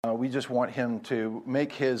We just want him to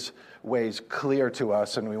make his ways clear to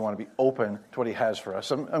us, and we want to be open to what he has for us.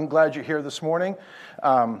 I'm glad you're here this morning.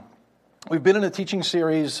 We've been in a teaching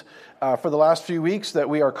series for the last few weeks that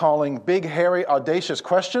we are calling Big, Hairy, Audacious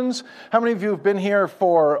Questions. How many of you have been here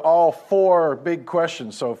for all 4 big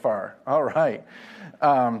questions so far? All right.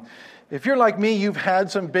 If you're like me, you've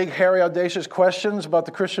had some big, hairy, audacious questions about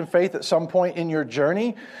the Christian faith at some point in your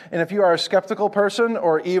journey. And if you are a skeptical person,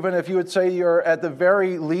 or even if you would say you're at the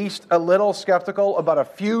very least a little skeptical about a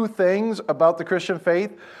few things about the Christian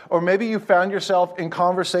faith, or maybe you found yourself in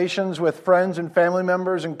conversations with friends and family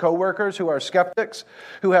members and coworkers who are skeptics,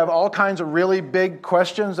 who have all kinds of really big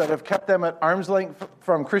questions that have kept them at arm's length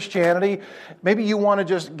from Christianity, maybe you want to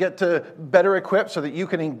just get to better equipped so that you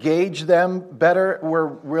can engage them better. We're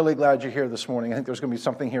really glad you're here this morning. I think there's going to be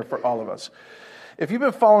something here for all of us. If you've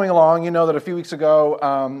been following along, you know that a few weeks ago,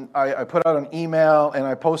 I put out an email and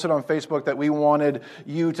I posted on Facebook that we wanted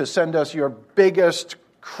you to send us your biggest,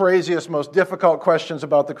 craziest, most difficult questions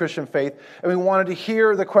about the Christian faith. And we wanted to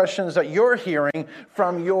hear the questions that you're hearing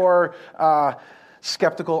from your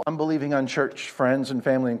skeptical, unbelieving, unchurched friends and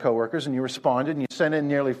family and coworkers. And you responded and you sent in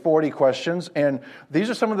nearly 40 questions. And these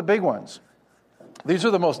are some of the big ones. These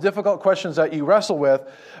are the most difficult questions that you wrestle with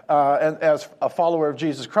as a follower of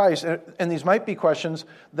Jesus Christ. And these might be questions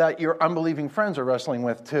that your unbelieving friends are wrestling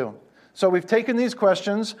with too. So we've taken these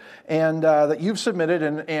questions and that you've submitted,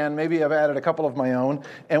 and maybe I've added a couple of my own,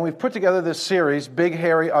 and we've put together this series, Big,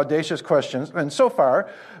 Hairy, Audacious Questions. And so far,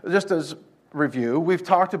 just as review, we've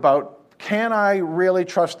talked about, can I really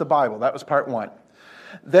trust the Bible? That was part 1.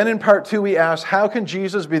 Then in part 2, we asked, how can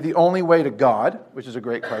Jesus be the only way to God? Which is a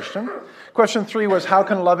great question. Question 3 was, how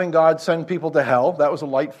can loving God send people to hell? That was a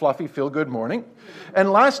light, fluffy, feel-good morning.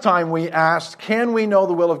 And last time we asked, can we know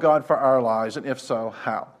the will of God for our lives? And if so,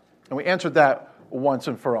 how? And we answered that once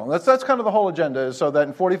and for all. That's kind of the whole agenda, is so that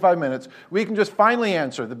in 45 minutes, we can just finally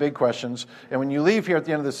answer the big questions. And when you leave here at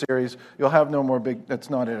the end of the series, you'll have no more big, that's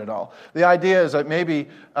not it at all. The idea is that maybe,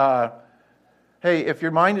 hey, if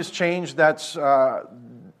your mind has changed, that's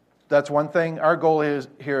one thing. Our goal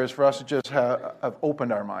here is for us to just have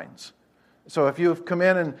opened our minds. So if you've come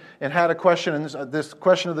in and had a question, and this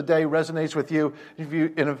question of the day resonates with you,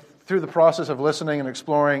 through the process of listening and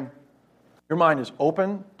exploring, your mind is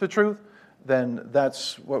open to truth, then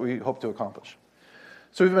that's what we hope to accomplish.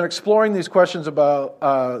 So we've been exploring these questions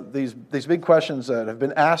about these big questions that have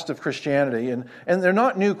been asked of Christianity, and they're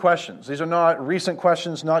not new questions. These are not recent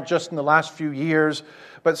questions, not just in the last few years,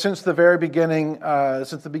 but since the very beginning,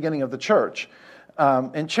 since the beginning of the church.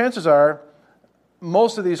 And chances are,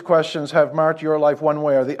 most of these questions have marked your life one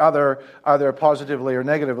way or the other, either positively or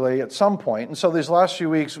negatively at some point. And so these last few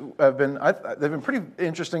weeks they've been pretty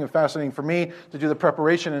interesting and fascinating for me to do the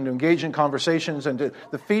preparation and to engage in conversations. And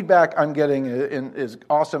the feedback I'm getting is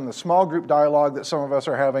awesome. The small group dialogue that some of us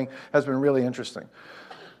are having has been really interesting.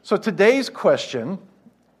 So today's question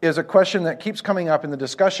is a question that keeps coming up in the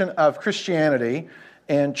discussion of Christianity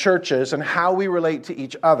and churches and how we relate to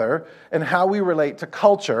each other and how we relate to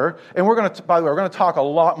culture. And we're going to talk a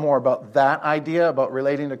lot more about that idea, about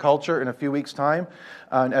relating to culture, in a few weeks' time,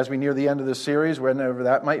 as we near the end of this series, whenever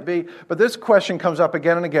that might be. But this question comes up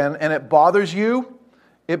again and again, and it bothers you.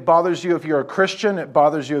 It bothers you if you're a Christian. It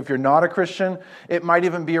bothers you if you're not a Christian. It might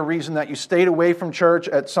even be a reason that you stayed away from church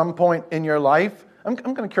at some point in your life. I'm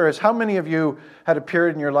kind of curious, how many of you had a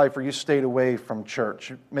period in your life where you stayed away from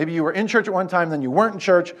church? Maybe you were in church at one time, then you weren't in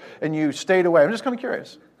church, and you stayed away. I'm just kind of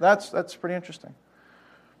curious. That's pretty interesting.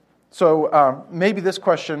 So maybe this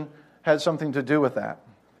question has something to do with that.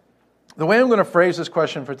 The way I'm going to phrase this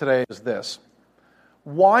question for today is this.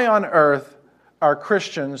 Why on earth are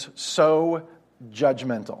Christians so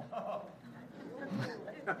judgmental?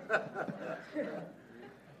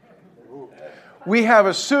 We have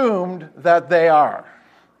assumed that they are.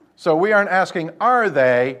 So we aren't asking, are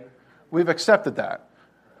they? We've accepted that.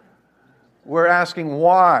 We're asking,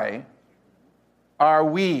 why are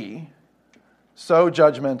we so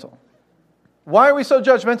judgmental? Why are we so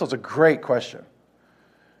judgmental? It's a great question.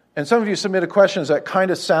 And some of you submitted questions that kind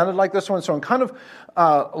of sounded like this one, so I'm kind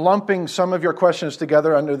of lumping some of your questions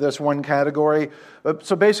together under this one category.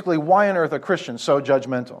 So basically, why on earth are Christians so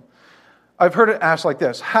judgmental? I've heard it asked like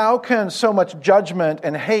this: how can so much judgment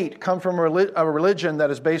and hate come from a religion that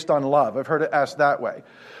is based on love? I've heard it asked that way.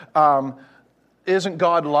 Isn't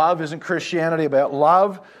God love? Isn't Christianity about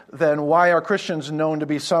love? Then why are Christians known to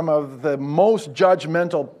be some of the most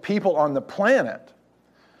judgmental people on the planet?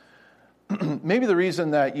 Maybe the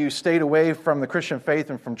reason that you stayed away from the Christian faith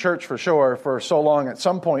and from church for sure for so long at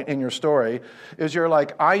some point in your story is you're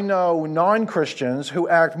like, I know non-Christians who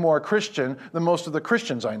act more Christian than most of the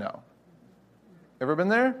Christians I know. Ever been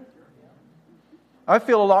there? I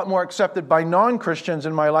feel a lot more accepted by non-Christians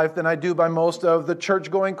in my life than I do by most of the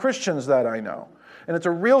church-going Christians that I know. And it's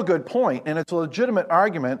a real good point, and it's a legitimate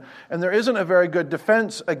argument, and there isn't a very good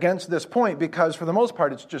defense against this point because, for the most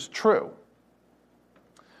part, it's just true.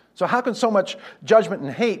 So how can so much judgment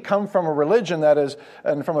and hate come from a religion that is,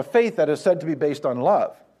 and from a faith that is said to be based on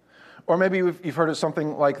love? Or maybe you've heard of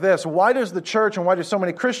something like this. Why does the church and why do so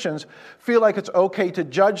many Christians feel like it's okay to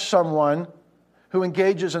judge someone who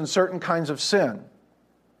engages in certain kinds of sin?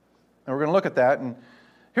 And we're going to look at that, and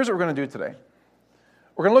here's what we're going to do today.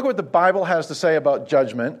 We're going to look at what the Bible has to say about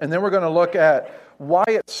judgment, and then we're going to look at why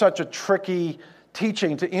it's such a tricky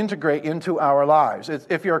teaching to integrate into our lives.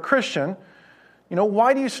 If you're a Christian,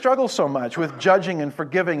 why do you struggle so much with judging and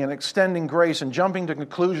forgiving and extending grace and jumping to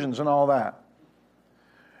conclusions and all that?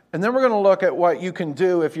 And then we're going to look at what you can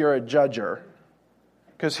do if you're a judger.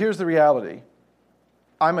 Because here's the reality.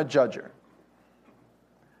 I'm a judger.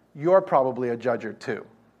 You're probably a judger too.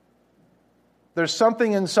 There's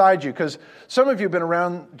something inside you, because some of you have been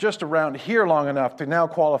around here long enough to now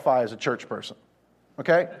qualify as a church person.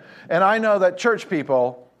 Okay? And I know that church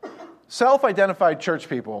people, self-identified church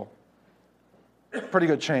people, pretty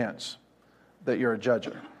good chance that you're a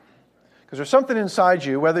judger. Because there's something inside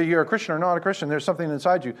you, whether you're a Christian or not a Christian, there's something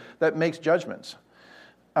inside you that makes judgments.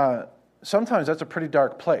 Sometimes that's a pretty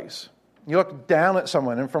dark place. You look down at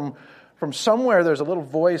someone, and from somewhere there's a little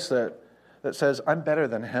voice that says, I'm better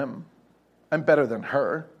than him. I'm better than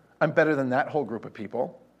her. I'm better than that whole group of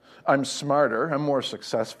people. I'm smarter. I'm more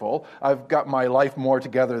successful. I've got my life more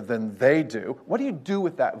together than they do. What do you do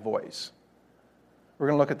with that voice? We're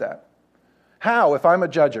going to look at that. How, if I'm a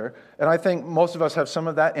judger, and I think most of us have some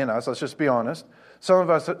of that in us, let's just be honest. Some of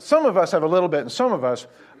us have a little bit, and some of us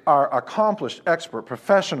are accomplished, expert,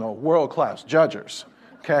 professional, world-class judgers.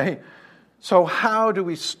 Okay? So how do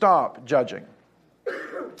we stop judging?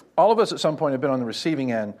 All of us at some point have been on the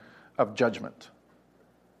receiving end of judgment.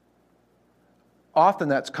 Often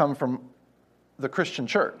that's come from the Christian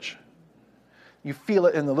church. You feel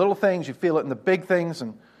it in the little things, you feel it in the big things,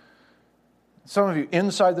 and some of you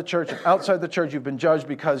inside the church and outside the church, you've been judged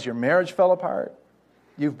because your marriage fell apart.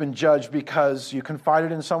 You've been judged because you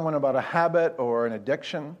confided in someone about a habit or an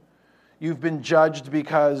addiction. You've been judged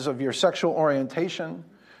because of your sexual orientation.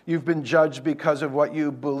 You've been judged because of what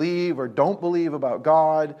you believe or don't believe about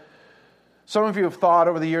God. Some of you have thought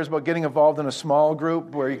over the years about getting involved in a small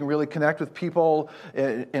group where you can really connect with people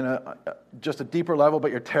in just a deeper level,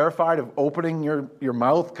 but you're terrified of opening your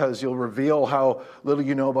mouth because you'll reveal how little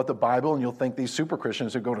you know about the Bible, and you'll think these super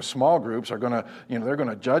Christians who go to small groups are going to, they're going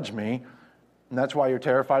to judge me, and that's why you're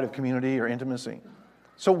terrified of community or intimacy.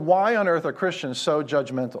 So why on earth are Christians so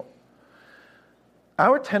judgmental?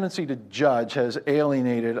 Our tendency to judge has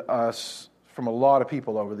alienated us from a lot of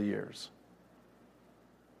people over the years.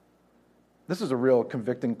 This is a real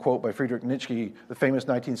convicting quote by Friedrich Nietzsche, the famous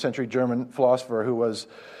 19th century German philosopher he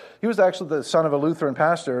was actually the son of a Lutheran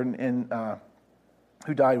pastor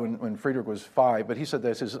who died when Friedrich was 5. But he said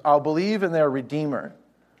this, he says, I'll believe in their Redeemer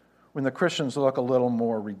when the Christians look a little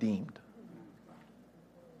more redeemed.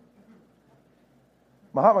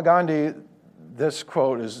 Mahatma Gandhi, this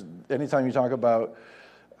quote is, anytime you talk about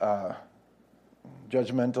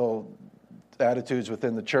judgmental attitudes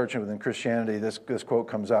within the church and within Christianity, this quote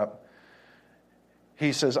comes up.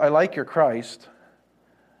 He says, I like your Christ.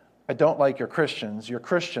 I don't like your Christians. Your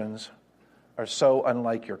Christians are so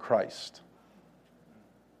unlike your Christ.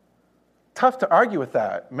 Tough to argue with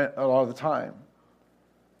that a lot of the time.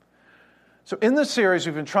 So in this series,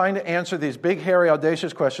 we've been trying to answer these big, hairy,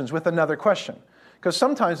 audacious questions with another question. Because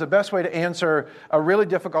sometimes the best way to answer a really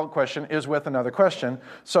difficult question is with another question.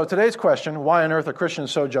 So today's question, why on earth are Christians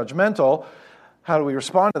so judgmental? How do we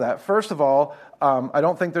respond to that? First of all, I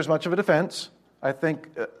don't think there's much of a defense. I think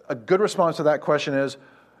a good response to that question is,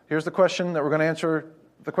 here's the question that we're going to answer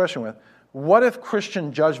the question with. What if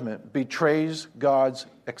Christian judgment betrays God's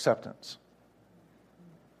acceptance?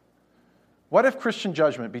 What if Christian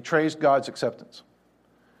judgment betrays God's acceptance?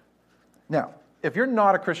 Now, if you're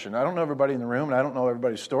not a Christian, I don't know everybody in the room, and I don't know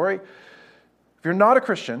everybody's story. If you're not a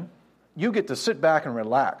Christian, you get to sit back and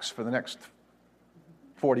relax for the next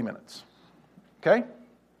 40 minutes. Okay?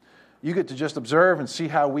 You get to just observe and see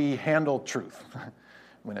how we handle truth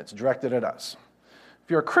when it's directed at us. If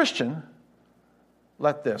you're a Christian,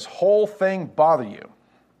 let this whole thing bother you.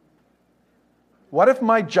 What if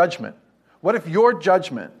my judgment, what if your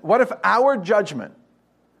judgment, what if our judgment,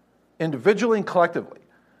 individually and collectively,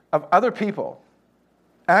 of other people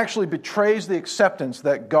actually betrays the acceptance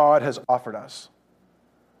that God has offered us?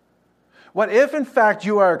 What if, in fact,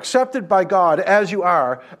 you are accepted by God as you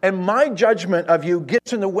are, and my judgment of you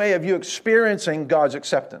gets in the way of you experiencing God's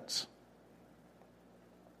acceptance?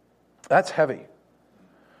 That's heavy.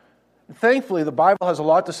 Thankfully, the Bible has a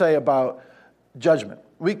lot to say about judgment.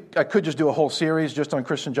 I could just do a whole series just on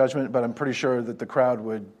Christian judgment, but I'm pretty sure that the crowd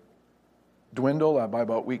would dwindle by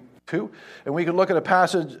about week 2. And we could look at a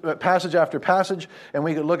passage after passage, and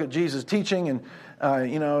we could look at Jesus' teaching. And,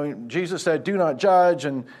 Jesus said, do not judge.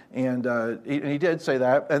 And he did say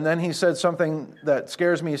that. And then he said something that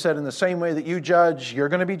scares me. He said, in the same way that you judge, you're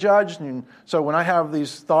going to be judged. And so when I have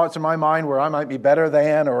these thoughts in my mind where I might be better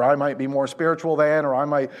than, or I might be more spiritual than, or I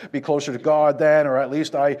might be closer to God than, or at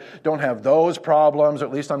least I don't have those problems, or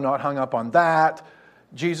at least I'm not hung up on that,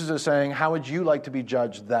 Jesus is saying, how would you like to be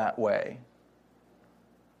judged that way?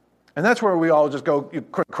 And that's where we all just go, you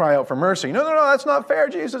cry out for mercy. No, that's not fair,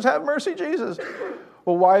 Jesus. Have mercy, Jesus.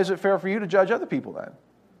 Well, why is it fair for you to judge other people then?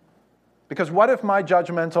 Because what if my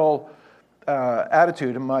judgmental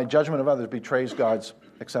attitude and my judgment of others betrays God's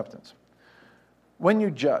acceptance? When you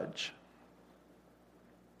judge,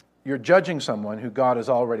 you're judging someone who God has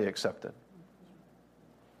already accepted.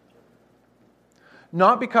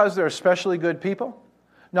 Not because they're especially good people,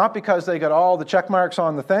 not because they got all the check marks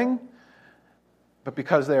on the thing, but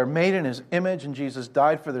because they are made in His image and Jesus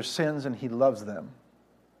died for their sins and He loves them.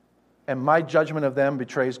 And my judgment of them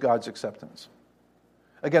betrays God's acceptance.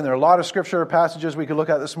 Again, there are a lot of scripture passages we could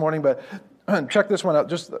look at this morning, but check this one out.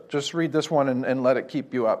 Just read this one and let it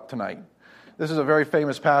keep you up tonight. This is a very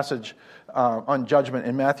famous passage on judgment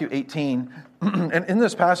in Matthew 18. And in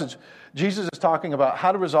this passage, Jesus is talking about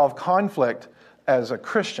how to resolve conflict as a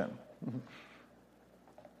Christian.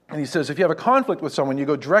 And he says, if you have a conflict with someone, you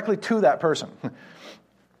go directly to that person.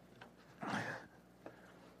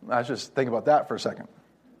 Let's just think about that for a second.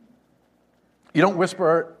 You don't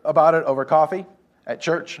whisper about it over coffee at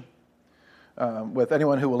church with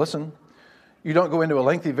anyone who will listen. You don't go into a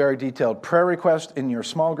lengthy, very detailed prayer request in your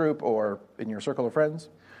small group or in your circle of friends.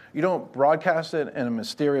 You don't broadcast it in a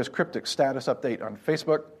mysterious, cryptic status update on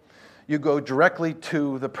Facebook. You go directly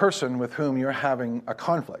to the person with whom you're having a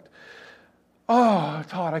conflict. Oh,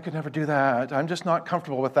 Todd, I could never do that. I'm just not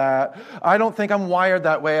comfortable with that. I don't think I'm wired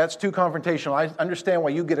that way. That's too confrontational. I understand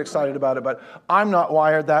why you get excited about it, but I'm not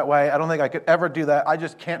wired that way. I don't think I could ever do that. I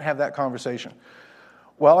just can't have that conversation.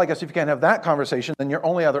 Well, I guess if you can't have that conversation, then your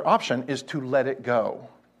only other option is to let it go.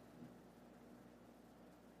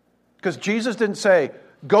 Because Jesus didn't say,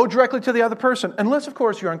 go directly to the other person, unless, of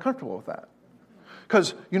course, you're uncomfortable with that.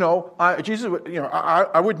 Because, Jesus,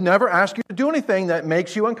 I would never ask you to do anything that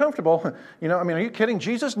makes you uncomfortable. Are you kidding?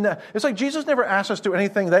 It's like Jesus never asks us to do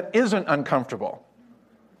anything that isn't uncomfortable.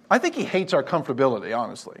 I think He hates our comfortability,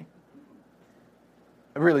 honestly.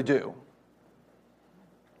 I really do.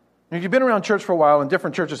 If you've been around church for a while, and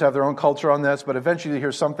different churches have their own culture on this, but eventually you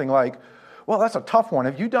hear something like, well, that's a tough one.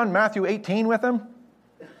 Have you done Matthew 18 with him?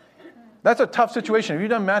 That's a tough situation. Have you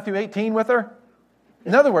done Matthew 18 with her?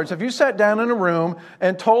 In other words, have you sat down in a room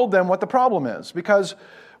and told them what the problem is? Because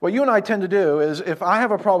what you and I tend to do is, if I have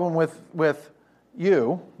a problem with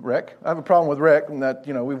you, Rick, I have a problem with Rick, and that,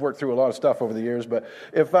 we've worked through a lot of stuff over the years, but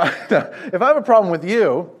if I have a problem with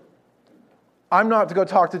you, I'm not to go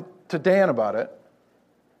talk to Dan about it.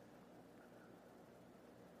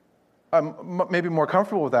 I'm maybe more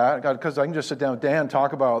comfortable with that because I can just sit down with Dan and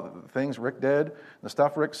talk about the things Rick did, the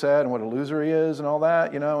stuff Rick said, and what a loser he is, and all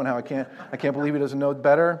that, and how I can't believe he doesn't know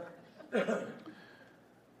better.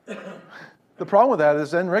 The problem with that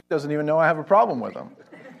is then Rick doesn't even know I have a problem with him.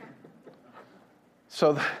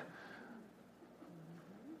 So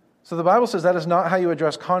the Bible says that is not how you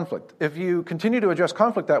address conflict. If you continue to address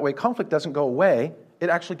conflict that way, conflict doesn't go away; it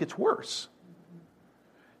actually gets worse.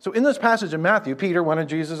 So in this passage in Matthew, Peter, one of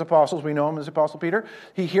Jesus' apostles, we know him as Apostle Peter,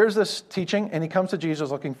 he hears this teaching and he comes to Jesus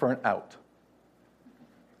looking for an out.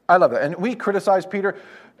 I love that. And we criticize Peter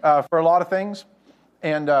for a lot of things.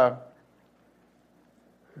 But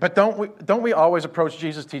don't we always approach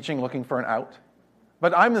Jesus' teaching looking for an out?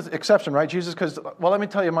 But I'm the exception, right, Jesus? Because, let me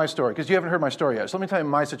tell you my story, because you haven't heard my story yet. So let me tell you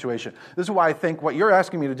my situation. This is why I think what you're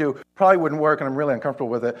asking me to do probably wouldn't work, and I'm really uncomfortable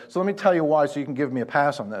with it. So let me tell you why, so you can give me a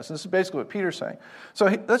pass on this. And this is basically what Peter's saying. So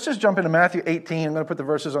let's just jump into Matthew 18. I'm going to put the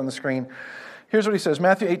verses on the screen. Here's what he says,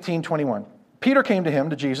 Matthew 18:21. Peter came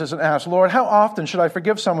to Jesus and asked, Lord, how often should I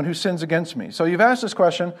forgive someone who sins against me? So you've asked this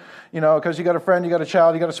question, because you got a friend, you got a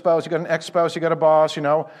child, you got a spouse, you got an ex-spouse, you got a boss,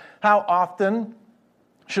 How often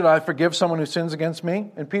should I forgive someone who sins against me?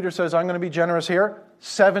 And Peter says, I'm going to be generous here.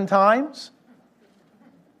 7 times?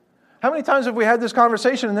 How many times have we had this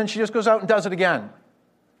conversation and then she just goes out and does it again?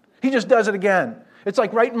 He just does it again. It's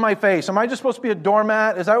like right in my face. Am I just supposed to be a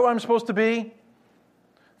doormat? Is that what I'm supposed to be?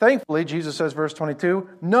 Thankfully, Jesus says, verse 22,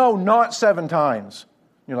 no, not 7 times.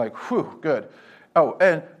 You're like, whew, good.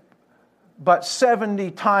 But 70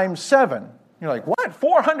 times 7. You're like, what?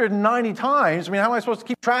 490 times? I mean, how am I supposed to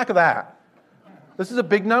keep track of that? This is a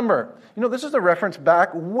big number. You know, this is a reference back,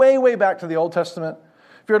 way, way back to the Old Testament.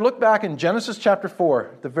 If you were to look back in Genesis chapter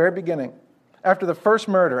 4, the very beginning, after the first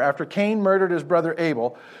murder, after Cain murdered his brother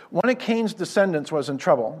Abel, one of Cain's descendants was in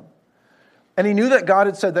trouble. And he knew that God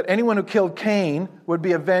had said that anyone who killed Cain would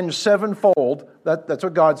be avenged 7-fold. That's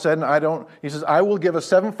what God said. And he says, I will give a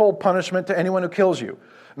 7-fold punishment to anyone who kills you.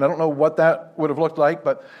 And I don't know what that would have looked like,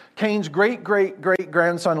 but Cain's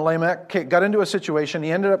great-great-great-grandson Lamech got into a situation.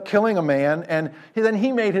 He ended up killing a man, and then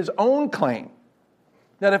he made his own claim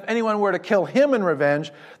that if anyone were to kill him in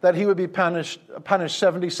revenge, that he would be punished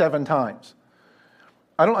 77 times.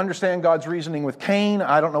 I don't understand God's reasoning with Cain.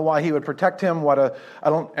 I don't know why he would protect him. I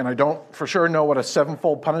don't for sure know what a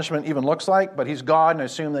 7-fold punishment even looks like, but he's God, and I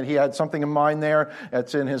assume that he had something in mind there.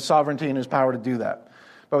 It's in his sovereignty and his power to do that.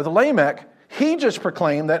 But with Lamech, he just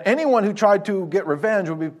proclaimed that anyone who tried to get revenge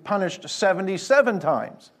would be punished 77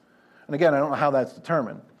 times. And again, I don't know how that's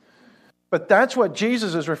determined. But that's what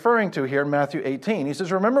Jesus is referring to here in Matthew 18. He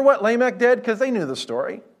says, remember what Lamech did? Because they knew the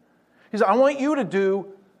story. He said, I want you to do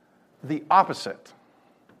the opposite.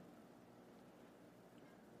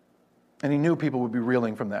 And he knew people would be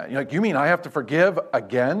reeling from that. You're like, you mean I have to forgive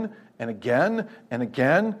again and again and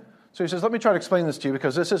again? So he says, let me try to explain this to you,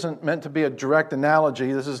 because this isn't meant to be a direct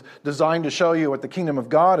analogy. This is designed to show you what the kingdom of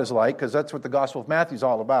God is like, because that's what the Gospel of Matthew is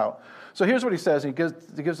all about. So here's what he says. He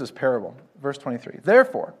gives this parable, verse 23.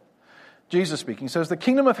 Therefore, Jesus speaking, says, the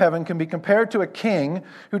kingdom of heaven can be compared to a king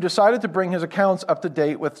who decided to bring his accounts up to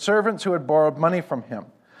date with servants who had borrowed money from him.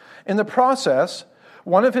 In the process,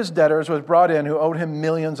 one of his debtors was brought in who owed him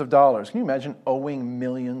millions of dollars. Can you imagine owing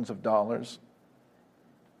millions of dollars?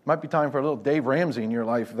 Might be time for a little Dave Ramsey in your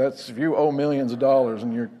life. If you owe millions of dollars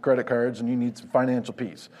in your credit cards and you need some financial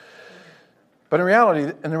peace. But in reality,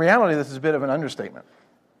 this is a bit of an understatement.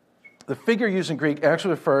 The figure used in Greek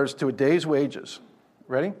actually refers to a day's wages.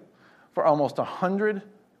 Ready? For almost 100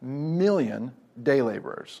 million day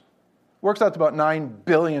laborers. Works out to about $9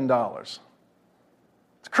 billion.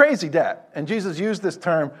 It's crazy debt. And Jesus used this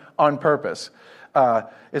term on purpose.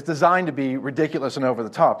 It's designed to be ridiculous and over the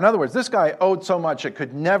top. In other words, this guy owed so much it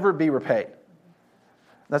could never be repaid.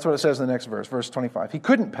 That's what it says in the next verse, verse 25. He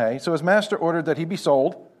couldn't pay, so his master ordered that he be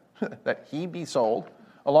sold,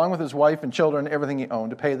 along with his wife and children and everything he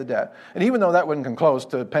owned, to pay the debt. And even though that wouldn't come close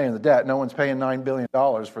to paying the debt, no one's paying $9 billion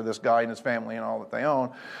for this guy and his family and all that they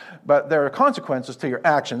own. But there are consequences to your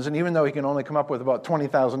actions, and even though he can only come up with about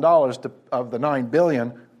 $20,000 of the $9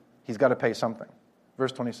 billion, he's got to pay something.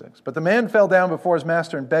 Verse 26. But the man fell down before his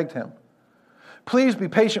master and begged him, please be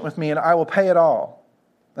patient with me and I will pay it all.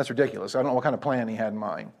 That's ridiculous. I don't know what kind of plan he had in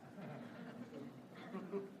mind.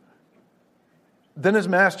 Then his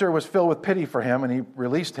master was filled with pity for him, and he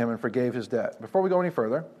released him and forgave his debt. Before we go any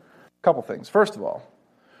further, a couple things. First of all,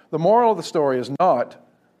 the moral of the story is not,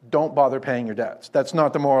 don't bother paying your debts. That's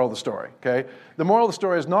not the moral of the story, okay? The moral of the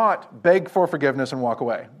story is not beg for forgiveness and walk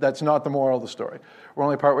away. That's not the moral of the story. We're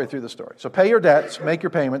only partway through the story. So pay your debts, make your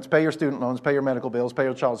payments, pay your student loans, pay your medical bills, pay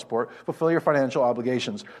your child support, fulfill your financial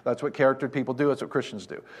obligations. That's what charactered people do. That's what Christians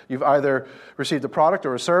do. You've either received a product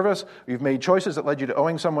or a service, you've made choices that led you to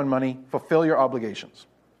owing someone money, fulfill your obligations.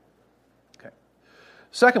 Okay.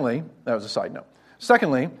 Secondly, that was a side note.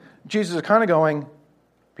 Secondly, Jesus is kind of going,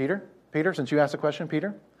 Peter, since you asked the question,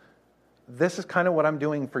 Peter, this is kind of what I'm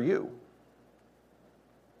doing for you.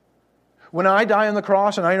 When I die on the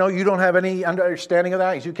cross, and I know you don't have any understanding of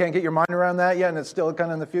that, because you can't get your mind around that yet, and it's still kind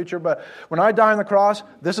of in the future, but when I die on the cross,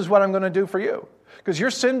 this is what I'm going to do for you. Because your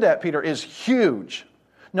sin debt, Peter, is huge.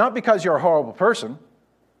 Not because you're a horrible person,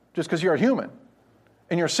 just because you're a human.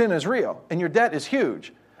 And your sin is real, and your debt is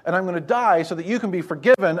huge. And I'm going to die so that you can be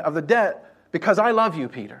forgiven of the debt because I love you,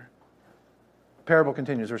 Peter. The parable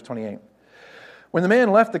continues, verse 28. When the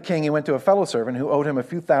man left the king, he went to a fellow servant who owed him a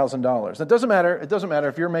few $1,000s. It doesn't matter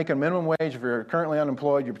if you're making minimum wage, if you're currently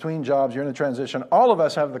unemployed, you're between jobs, you're in a transition. All of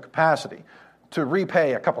us have the capacity to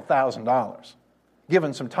repay a couple $1,000.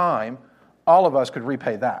 Given some time, all of us could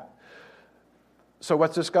repay that. So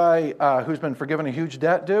what's this guy who's been forgiven a huge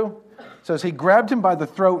debt do? It says he grabbed him by the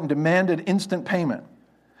throat and demanded instant payment.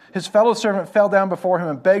 His fellow servant fell down before him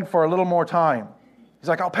and begged for a little more time. He's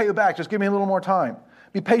like, I'll pay you back, just give me a little more time.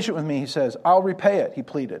 Be patient with me, he says. I'll repay it, he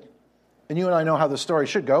pleaded. And you and I know how the story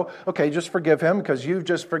should go. Okay, just forgive him because you've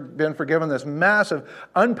just been forgiven this massive,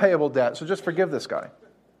 unpayable debt. So just forgive this guy.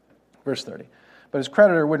 Verse 30. But his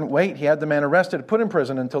creditor wouldn't wait. He had the man arrested, put in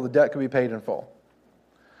prison until the debt could be paid in full.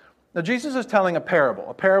 Now, Jesus is telling a parable.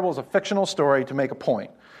 A parable is a fictional story to make a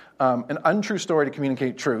point. an untrue story to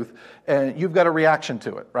communicate truth, and you've got a reaction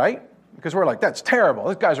to it, right? Because we're like, that's terrible.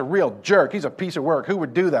 This guy's a real jerk. He's a piece of work. Who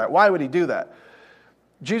would do that? Why would he do that?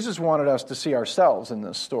 Jesus wanted us to see ourselves in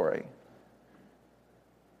this story.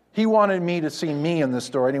 He wanted me to see me in this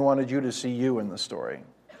story, and he wanted you to see you in the story.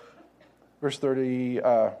 Verse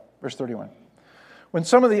 31. When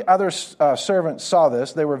some of the other servants saw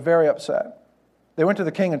this, they were very upset. They went to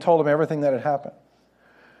the king and told him everything that had happened.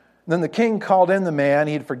 Then the king called in the man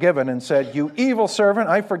he had forgiven and said, "You evil servant,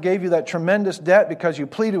 I forgave you that tremendous debt because you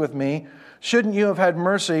pleaded with me. Shouldn't you have had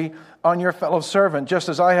mercy on your fellow servant, just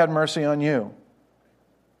as I had mercy on you?"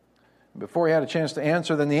 Before he had a chance to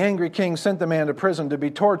answer, then the angry king sent the man to prison to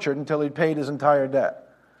be tortured until he'd paid his entire debt.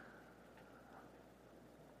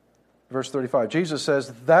 Verse 35, Jesus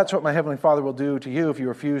says, "That's what my heavenly Father will do to you if you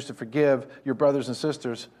refuse to forgive your brothers and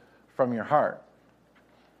sisters from your heart."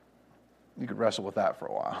 You could wrestle with that for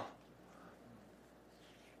a while.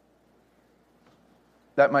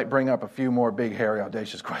 That might bring up a few more big, hairy,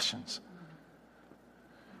 audacious questions.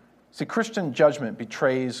 See, Christian judgment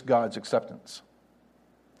betrays God's acceptance.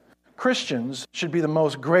 Christians should be the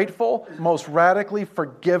most grateful, most radically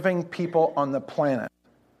forgiving people on the planet.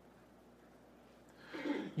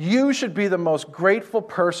 You should be the most grateful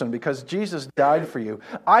person because Jesus died for you.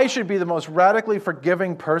 I should be the most radically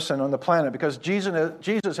forgiving person on the planet because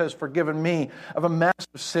Jesus has forgiven me of a massive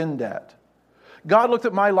sin debt. God looked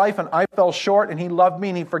at my life and I fell short and He loved me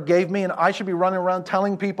and He forgave me, and I should be running around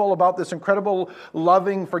telling people about this incredible,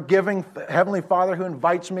 loving, forgiving Heavenly Father who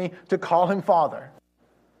invites me to call Him Father.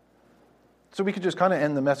 So we could just kind of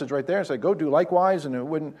end the message right there and say, go do likewise, and it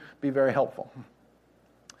wouldn't be very helpful.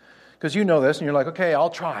 Because you know this, and you're like, okay, I'll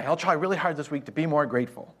try really hard this week to be more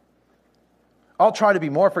grateful. I'll try to be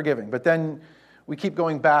more forgiving. But then we keep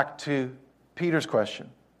going back to Peter's question.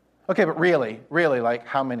 Okay, but really, like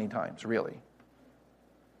how many times, really?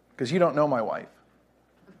 Because you don't know my wife.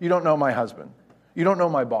 You don't know my husband. You don't know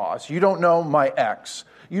my boss. You don't know my ex.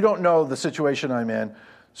 You don't know the situation I'm in.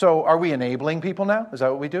 So are we enabling people now? Is that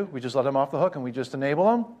what we do? We just let them off the hook and we just enable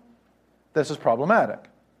them? This is problematic.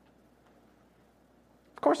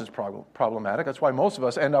 Of course it's problematic. That's why most of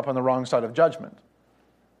us end up on the wrong side of judgment.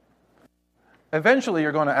 Eventually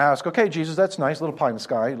you're going to ask, okay, Jesus, that's nice, little pie in the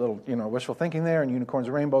sky, little wishful thinking there and unicorns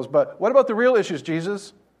and rainbows, but what about the real issues,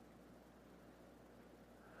 Jesus?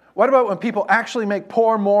 What about when people actually make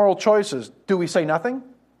poor moral choices? Do we say nothing?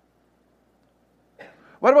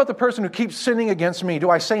 What about the person who keeps sinning against me?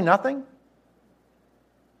 Do I say nothing?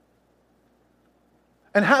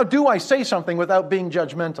 And how do I say something without being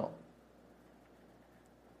judgmental?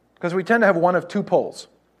 Because we tend to have one of two poles.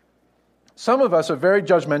 Some of us are very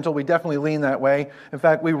judgmental. We definitely lean that way. In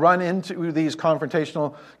fact, we run into these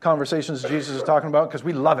confrontational conversations Jesus is talking about because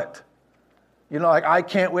we love it. Like, I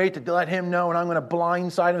can't wait to let him know, and I'm going to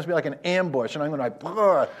blindside him. It's going to be like an ambush, and I'm going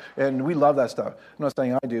to, and we love that stuff. I'm not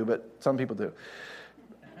saying I do, but some people do.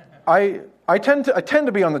 I tend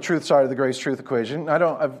to be on the truth side of the grace-truth equation.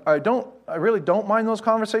 I really don't mind those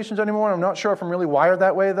conversations anymore. I'm not sure if I'm really wired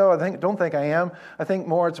that way, though. Don't think I am. I think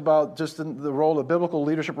more it's about just the role, the biblical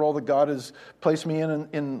leadership role that God has placed me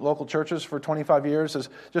in local churches for 25 years has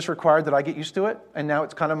just required that I get used to it, and now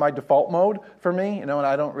it's kind of my default mode for me. And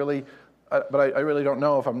I don't really, but I really don't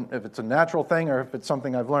know if it's a natural thing or if it's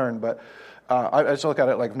something I've learned. But I just look at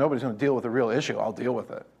it like if nobody's going to deal with a real issue, I'll deal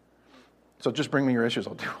with it. So just bring me your issues.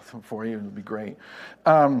 I'll deal with them for you. It'll be great.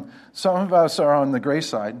 Some of us are on the grace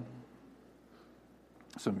side.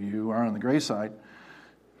 Some of you are on the grace side.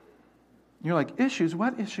 You're like, issues?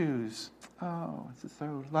 What issues? Oh, this is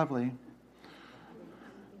so lovely.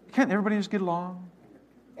 Can't everybody just get along?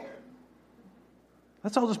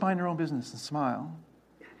 Let's all just mind our own business and smile.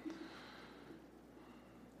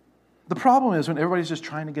 The problem is when everybody's just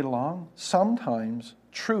trying to get along, sometimes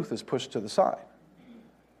truth is pushed to the side.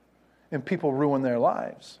 And people ruin their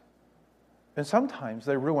lives. And sometimes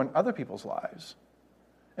they ruin other people's lives.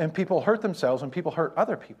 And people hurt themselves and people hurt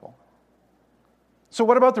other people. So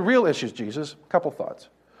what about the real issues, Jesus? A couple thoughts.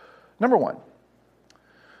 Number one,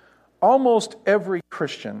 almost every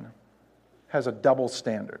Christian has a double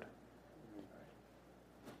standard.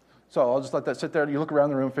 So I'll just let that sit there. You look around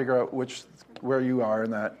the room, figure out where you are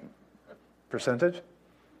in that percentage.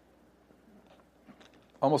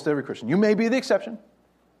 Almost every Christian. You may be the exception.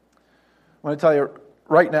 I'm going to tell you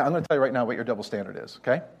right now what your double standard is,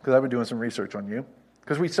 okay? Because I've been doing some research on you.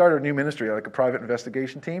 Because we started a new ministry, like a private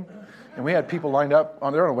investigation team, and we had people lined up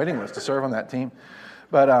on a waiting list to serve on that team.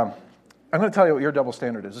 But I'm going to tell you what your double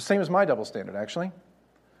standard is. The same as my double standard, actually.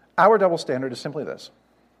 Our double standard is simply this.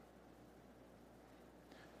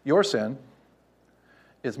 Your sin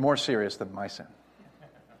is more serious than my sin.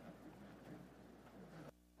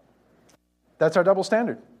 That's our double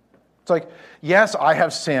standard. It's like, yes, I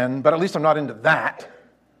have sin, but at least I'm not into that.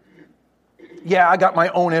 Yeah, I got my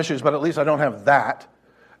own issues, but at least I don't have that.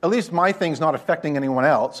 At least my thing's not affecting anyone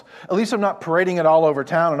else. At least I'm not parading it all over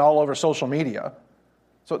town and all over social media.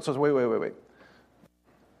 So it says, wait.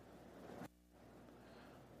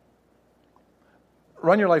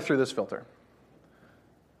 Run your life through this filter.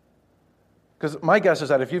 Because my guess is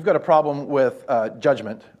that if you've got a problem with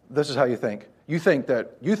judgment, this is how you think. You think,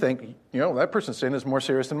 that person's sin is more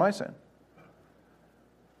serious than my sin.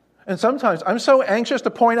 And sometimes I'm so anxious to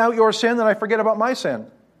point out your sin that I forget about my sin.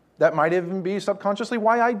 That might even be subconsciously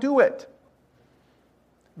why I do it.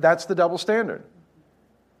 That's the double standard.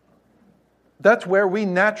 That's where we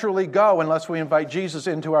naturally go unless we invite Jesus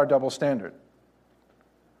into our double standard.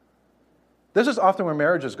 This is often where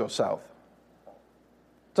marriages go south.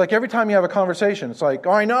 It's like every time you have a conversation, it's like,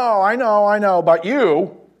 oh, I know, but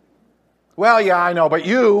you. Well, yeah, I know, but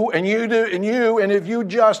you, and you do, and you, and if you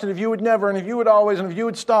just, and if you would never, and if you would always, and if you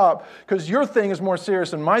would stop, because your thing is more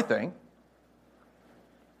serious than my thing.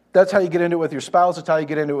 That's how you get into it with your spouse. That's how you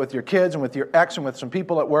get into it with your kids and with your ex and with some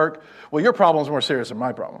people at work. Well, your problem's more serious than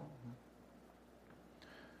my problem.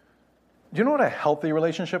 Do you know what a healthy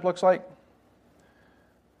relationship looks like?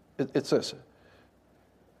 It's this.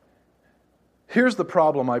 Here's the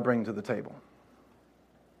problem I bring to the table.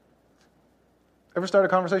 Ever start a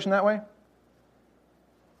conversation that way?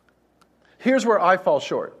 Here's where I fall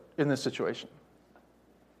short in this situation.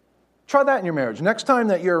 Try that in your marriage. Next time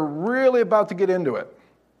that you're really about to get into it,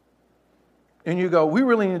 and you go, we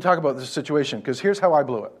really need to talk about this situation because here's how I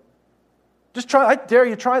blew it. Just try, I dare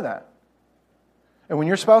you try that. And when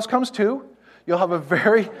your spouse comes to, you'll have a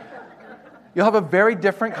very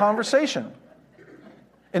different conversation.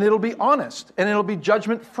 And it'll be honest, and it'll be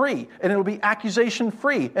judgment-free, and it'll be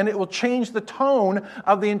accusation-free, and it will change the tone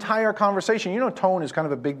of the entire conversation. You know, tone is kind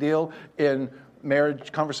of a big deal in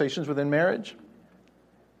marriage conversations within marriage.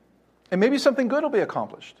 And maybe something good will be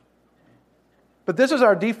accomplished. But this is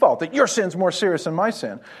our default, that your sin's more serious than my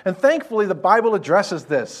sin. And thankfully, the Bible addresses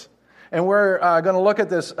this. And we're going to look at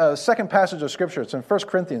this second passage of Scripture. It's in 1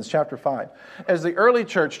 Corinthians chapter 5. As the early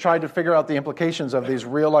church tried to figure out the implications of these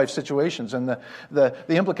real-life situations and the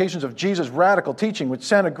implications of Jesus' radical teaching, which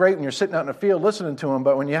sounded great when you're sitting out in a field listening to him,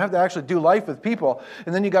 but when you have to actually do life with people,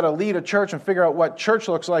 and then you got to lead a church and figure out what church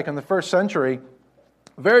looks like in the first century,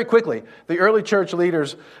 very quickly, the early church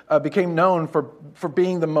leaders became known for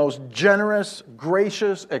being the most generous,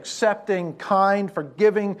 gracious, accepting, kind,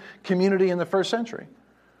 forgiving community in the first century.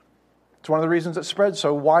 It's one of the reasons it spread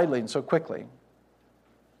so widely and so quickly.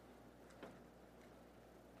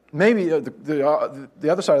 Maybe the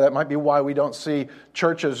other side of that might be why we don't see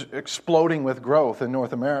churches exploding with growth in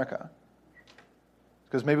North America.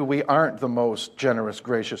 Because maybe we aren't the most generous,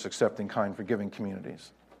 gracious, accepting, kind, forgiving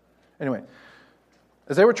communities. Anyway,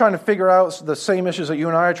 as they were trying to figure out the same issues that you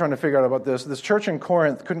and I are trying to figure out about this church in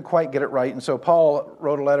Corinth couldn't quite get it right, and so Paul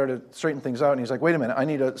wrote a letter to straighten things out, and he's like, wait a minute, I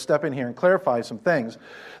need to step in here and clarify some things.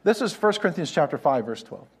 This is 1 Corinthians chapter 5, verse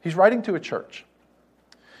 12. He's writing to a church.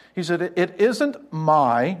 He said, it isn't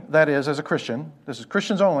that is, as a Christian, this is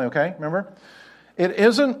Christians only, okay, remember? It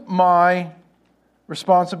isn't my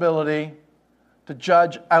responsibility to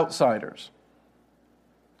judge outsiders.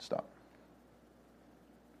 Stop.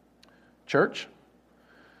 Church,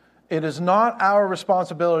 it is not our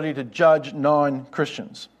responsibility to judge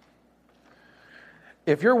non-Christians.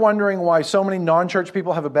 If you're wondering why so many non-church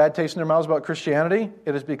people have a bad taste in their mouths about Christianity,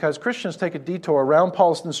 it is because Christians take a detour around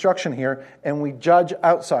Paul's instruction here and we judge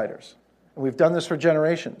outsiders. And we've done this for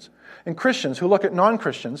generations. And Christians who look at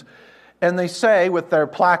non-Christians and they say with their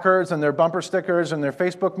placards and their bumper stickers and their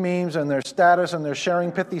Facebook memes and their status and they're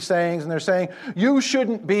sharing pithy sayings and they're saying, you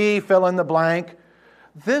shouldn't be fill in the blank.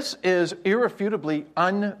 This is irrefutably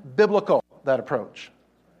unbiblical, that approach.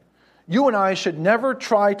 You and I should never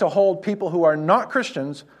try to hold people who are not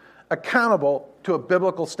Christians accountable to a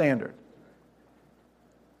biblical standard.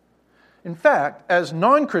 In fact, as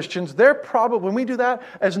non-Christians, when we do that,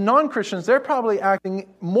 as non-Christians, they're probably acting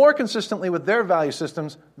more consistently with their value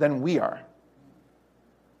systems than we are.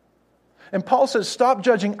 And Paul says, stop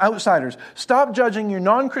judging outsiders. Stop judging your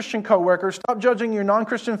non-Christian coworker. Stop judging your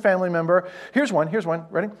non-Christian family member. Here's one.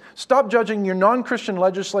 Ready? Stop judging your non-Christian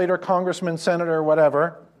legislator, congressman, senator,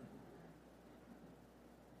 whatever.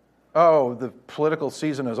 Oh, the political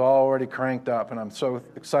season is already cranked up, and I'm so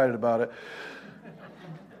excited about it.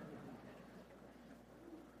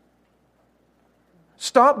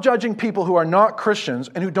 Stop judging people who are not Christians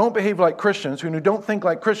and who don't behave like Christians, who don't think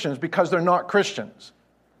like Christians because they're not Christians.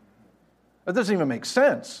 That doesn't even make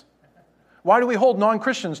sense. Why do we hold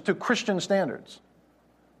non-Christians to Christian standards?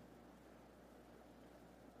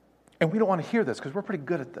 And we don't want to hear this because we're pretty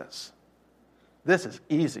good at this. This is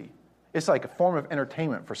easy. It's like a form of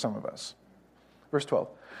entertainment for some of us. Verse 12.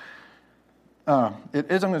 I'm going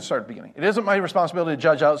to start at the beginning. It isn't my responsibility to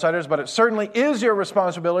judge outsiders, but it certainly is your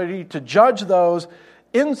responsibility to judge those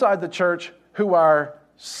inside the church who are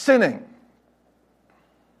sinning.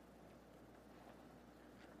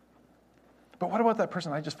 But what about that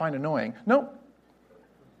person I just find annoying? No.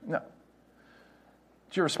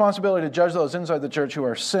 It's your responsibility to judge those inside the church who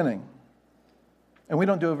are sinning. And we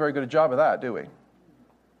don't do a very good job of that, do we?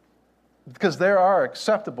 Because there are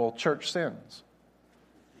acceptable church sins.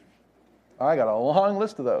 I got a long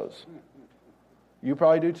list of those. You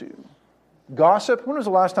probably do too. Gossip. When was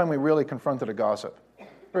the last time we really confronted a gossip?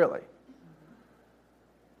 Really?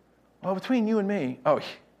 Well, between you and me. Oh,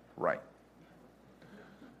 right.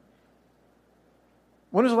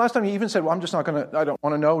 When was the last time you even said, well, I'm just not going to, I don't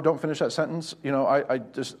want to know, don't finish that sentence? You know,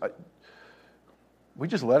 we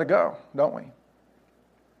just let it go, don't we?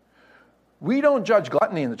 We don't judge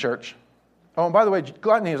gluttony in the church. Oh, and by the way,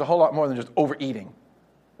 gluttony is a whole lot more than just overeating.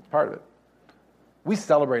 That's part of it. We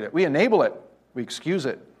celebrate it. We enable it. We excuse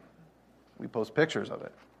it. We post pictures of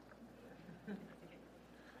it.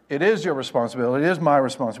 It is your responsibility. It is my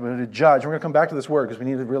responsibility to judge. We're going to come back to this word because we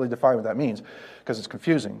need to really define what that means because it's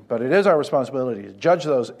confusing. But it is our responsibility to judge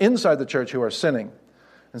those inside the church who are sinning.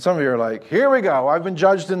 And some of you are like, here we go. I've been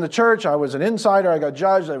judged in the church. I was an insider. I got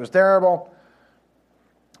judged. It was terrible.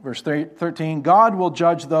 Verse 13, God will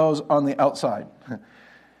judge those on the outside.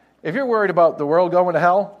 If you're worried about the world going to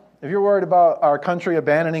hell, if you're worried about our country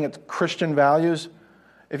abandoning its Christian values,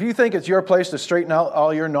 if you think it's your place to straighten out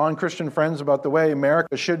all your non-Christian friends about the way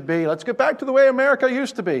America should be, let's get back to the way America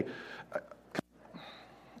used to be.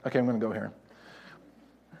 Okay, I'm going to go here.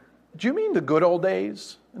 Do you mean the good old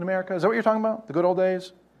days in America? Is that what you're talking about? The good old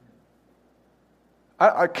days?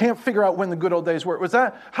 I can't figure out when the good old days were. Was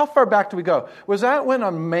that, how far back do we go? Was that when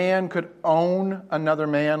a man could own another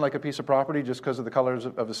man like a piece of property just because of the colors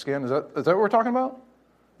of his skin? Is that what we're talking about?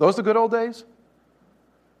 Those the good old days?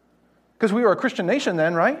 Because we were a Christian nation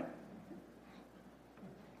then, right?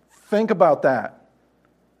 Think about that.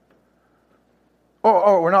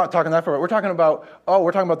 We're not talking that far. We're talking about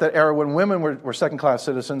that era when women were second-class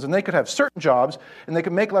citizens and they could have certain jobs and they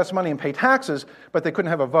could make less money and pay taxes, but they couldn't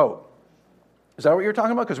have a vote. Is that what you're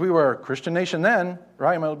talking about? Because we were a Christian nation then,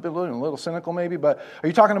 right? I'm a little cynical maybe, but are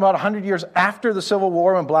you talking about 100 years after the Civil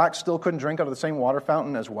War when blacks still couldn't drink out of the same water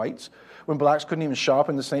fountain as whites? When blacks couldn't even shop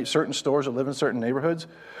in the same certain stores or live in certain neighborhoods?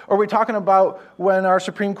 Or are we talking about when our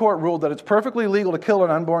Supreme Court ruled that it's perfectly legal to kill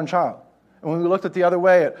an unborn child? And when we looked at the other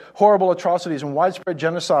way at horrible atrocities and widespread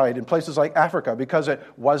genocide in places like Africa because it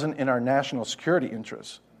wasn't in our national security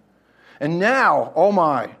interests. And now, oh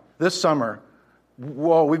my, this summer,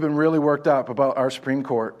 whoa, we've been really worked up about our Supreme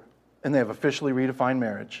Court, and they have officially redefined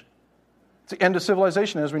marriage. It's the end of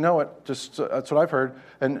civilization as we know it. Just that's what I've heard.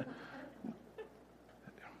 And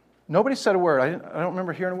nobody said a word. I don't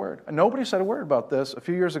remember hearing a word. Nobody said a word about this a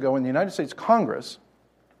few years ago when the United States Congress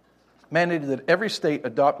mandated that every state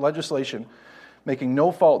adopt legislation making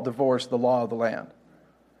no-fault divorce the law of the land.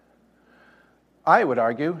 I would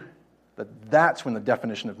argue that that's when the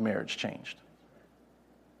definition of marriage changed.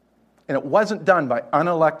 And it wasn't done by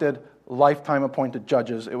unelected, lifetime-appointed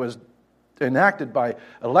judges. It was enacted by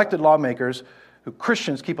elected lawmakers who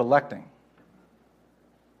Christians keep electing.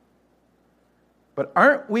 But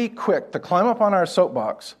aren't we quick to climb up on our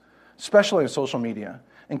soapbox, especially on social media,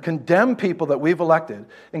 and condemn people that we've elected,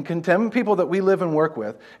 and condemn people that we live and work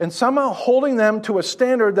with, and somehow holding them to a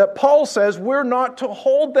standard that Paul says we're not to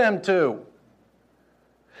hold them to?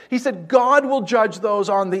 He said, God will judge those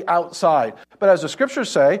on the outside. But as the scriptures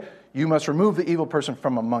say, you must remove the evil person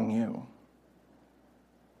from among you.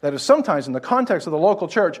 That is, sometimes in the context of the local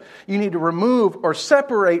church, you need to remove or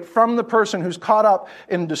separate from the person who's caught up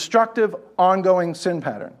in destructive, ongoing sin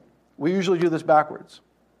pattern. We usually do this backwards.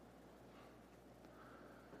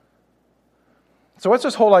 So what's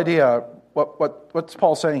this whole idea, what's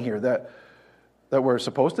Paul saying here, that we're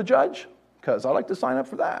supposed to judge? Because I like to sign up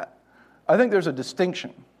for that. I think there's a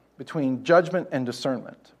distinction between judgment and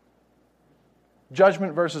discernment.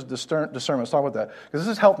 Judgment versus discernment. Let's talk about that. Because this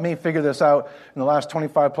has helped me figure this out in the last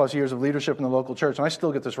 25 plus years of leadership in the local church, and I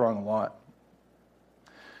still get this wrong a lot.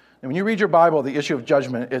 And when you read your Bible, the issue of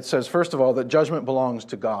judgment, it says, first of all, that judgment belongs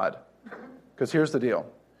to God. Because here's the deal.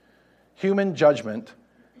 Human judgment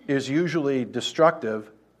is usually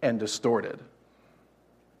destructive and distorted.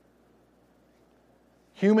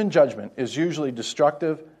 Human judgment is usually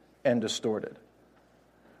destructive and distorted.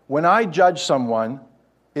 When I judge someone,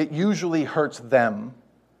 it usually hurts them.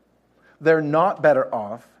 They're not better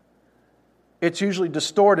off. It's usually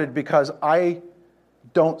distorted because I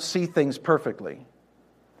don't see things perfectly.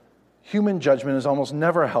 Human judgment is almost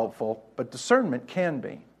never helpful, but discernment can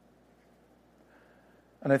be.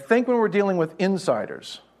 And I think when we're dealing with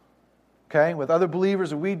insiders, okay, with other believers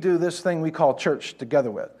that we do this thing we call church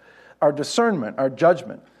together with, our discernment, our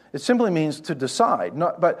judgment, it simply means to decide.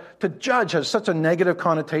 But to judge has such a negative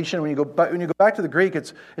connotation. When you go back to the Greek,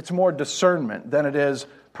 it's more discernment than it is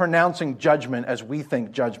pronouncing judgment as we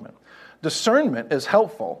think judgment. Discernment is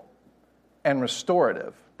helpful and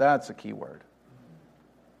restorative. That's a key word.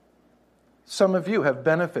 Some of you have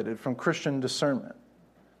benefited from Christian discernment.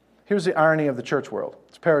 Here's the irony of the church world.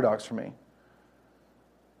 It's a paradox for me.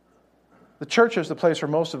 The church is the place where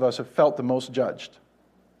most of us have felt the most judged.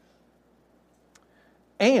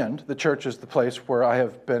 And the church is the place where I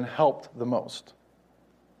have been helped the most.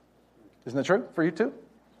 Isn't that true for you too?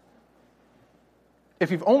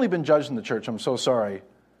 If you've only been judged in the church, I'm so sorry,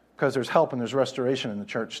 because there's help and there's restoration in the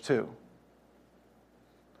church too.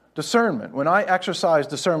 Discernment. When I exercise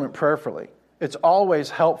discernment prayerfully, it's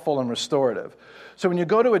always helpful and restorative. So when you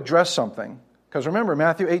go to address something, because remember,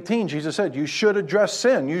 Matthew 18, Jesus said, you should address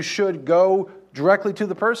sin. You should go directly to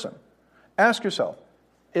the person. Ask yourself,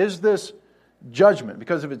 is this judgment?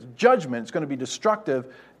 Because if it's judgment, it's going to be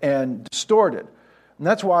destructive and distorted. And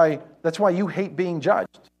that's why you hate being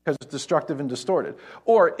judged, because it's destructive and distorted.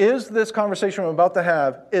 Or is this conversation I'm about to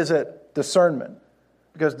have, is it discernment?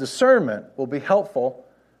 Because discernment will be helpful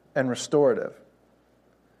and restorative.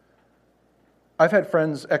 I've had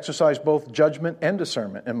friends exercise both judgment and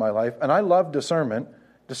discernment in my life, and I love discernment.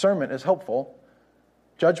 Discernment is helpful.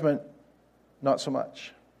 Judgment, not so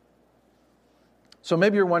much. So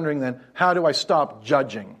maybe you're wondering then, how do I stop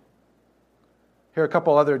judging? Here are a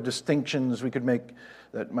couple other distinctions we could make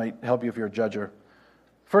that might help you if you're a judger.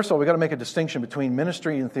 First of all, we've got to make a distinction between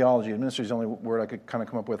ministry and theology. Ministry is the only word I could kind of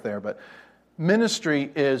come up with there. But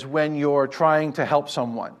ministry is when you're trying to help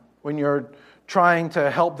someone, when you're trying to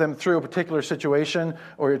help them through a particular situation,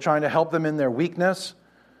 or you're trying to help them in their weakness.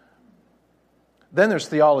 Then there's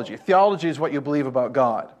theology. Theology is what you believe about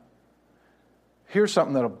God. Here's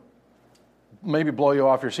something that'll maybe blow you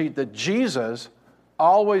off your seat, that Jesus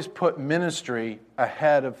always put ministry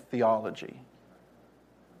ahead of theology.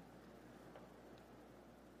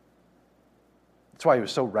 That's why he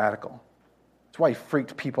was so radical. That's why he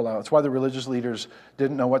freaked people out. That's why the religious leaders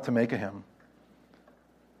didn't know what to make of him.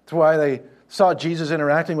 That's why they saw Jesus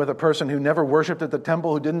interacting with a person who never worshipped at the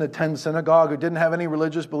temple, who didn't attend synagogue, who didn't have any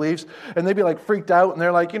religious beliefs, and they'd be like freaked out, and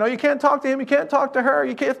they're like, you can't talk to him, you can't talk to her,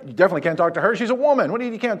 you definitely can't talk to her, she's a woman, what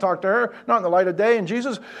do you can't talk to her? Not in the light of day. And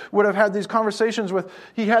Jesus would have had these conversations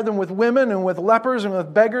he had them with women and with lepers and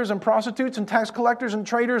with beggars and prostitutes and tax collectors and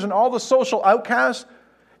traders and all the social outcasts.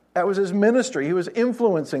 That was his ministry. He was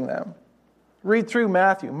influencing them. Read through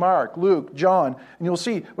Matthew, Mark, Luke, John, and you'll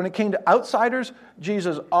see when it came to outsiders,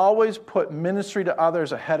 Jesus always put ministry to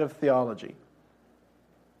others ahead of theology.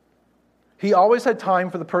 He always had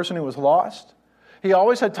time for the person who was lost. He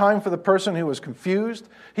always had time for the person who was confused.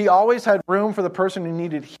 He always had room for the person who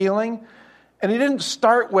needed healing. And he didn't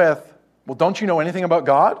start with, well, don't you know anything about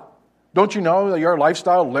God? Don't you know that your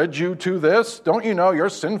lifestyle led you to this? Don't you know your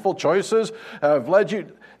sinful choices have led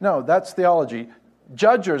you? No, that's theology.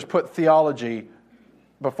 Judgers put theology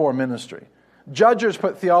before ministry. Judgers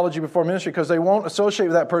put theology before ministry because they won't associate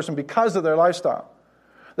with that person because of their lifestyle.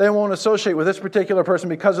 They won't associate with this particular person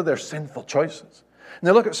because of their sinful choices. And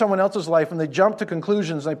they look at someone else's life and they jump to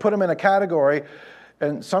conclusions and they put them in a category.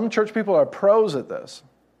 And some church people are pros at this.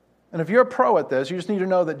 And if you're a pro at this, you just need to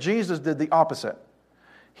know that Jesus did the opposite.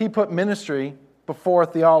 He put ministry before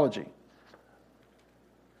theology.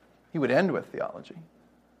 He would end with theology.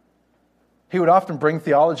 He would often bring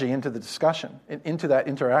theology into the discussion, into that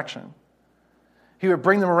interaction. He would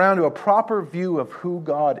bring them around to a proper view of who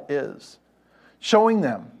God is, showing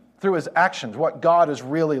them through his actions what God is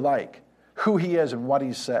really like, who he is and what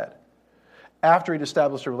he's said. After he'd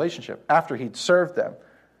established a relationship, after he'd served them,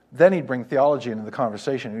 then he'd bring theology into the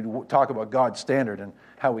conversation. He'd talk about God's standard and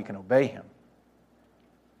how we can obey him.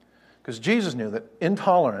 Because Jesus knew that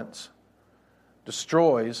intolerance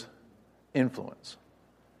destroys influence.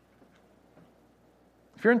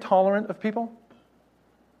 If you're intolerant of people,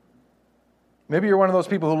 maybe you're one of those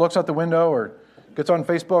people who looks out the window or gets on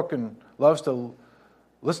Facebook and loves to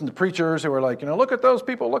listen to preachers who are like, look at those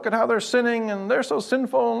people, look at how they're sinning, and they're so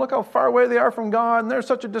sinful, and look how far away they are from God, and they're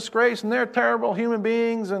such a disgrace, and they're terrible human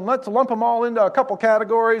beings, and let's lump them all into a couple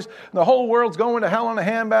categories, and the whole world's going to hell in a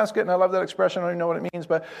handbasket. And I love that expression, I don't even know what it means,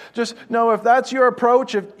 but just know if that's your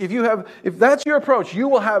approach, if that's your approach, you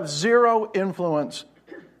will have zero influence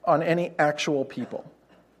on any actual people.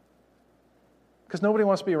 Because nobody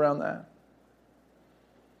wants to be around that.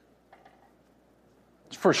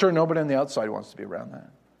 For sure, nobody on the outside wants to be around that.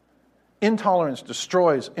 Intolerance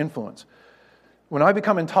destroys influence. When I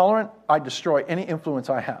become intolerant, I destroy any influence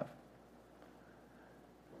I have.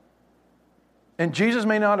 And Jesus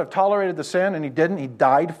may not have tolerated the sin, and he didn't. He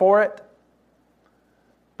died for it.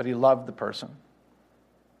 But he loved the person.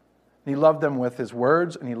 He loved them with his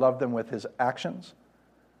words, and he loved them with his actions.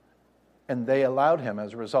 And they allowed him,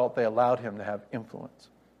 as a result, they allowed him to have influence.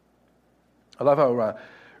 I love how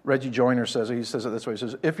Reggie Joyner says it. He says it this way. He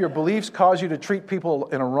says, if your beliefs cause you to treat people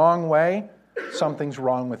in a wrong way, something's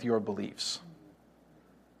wrong with your beliefs.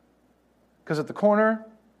 Because at the corner,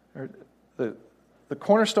 the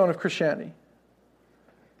cornerstone of Christianity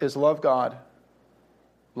is love God,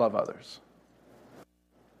 love others.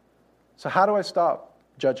 So how do I stop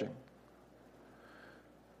judging?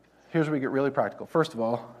 Here's where we get really practical. First of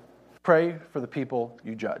all, pray for the people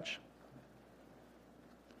you judge.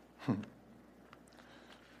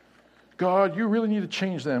 God, you really need to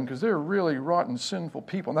change them because they're really rotten, sinful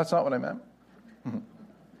people. And that's not what I meant.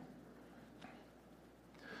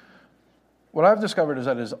 What I've discovered is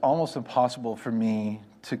that it is almost impossible for me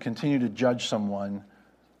to continue to judge someone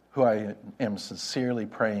who I am sincerely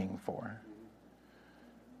praying for.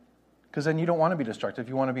 Because then you don't want to be destructive.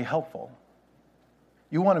 You want to be helpful.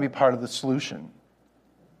 You want to be part of the solution,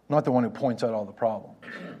 not the one who points out all the problems.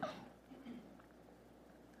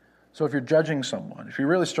 So if you're judging someone, if you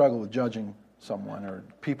really struggle with judging someone or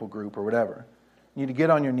people group or whatever, you need to get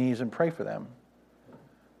on your knees and pray for them.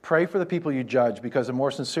 Pray for the people you judge, because the more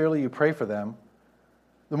sincerely you pray for them,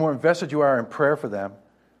 the more invested you are in prayer for them,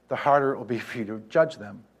 the harder it will be for you to judge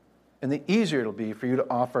them. And the easier it will be for you to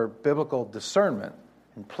offer biblical discernment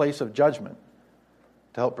in place of judgment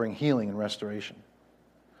to help bring healing and restoration.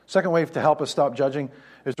 Second way to help us stop judging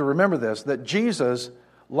is to remember this, that Jesus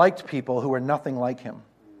liked people who were nothing like him.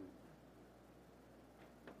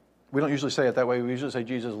 We don't usually say it that way. We usually say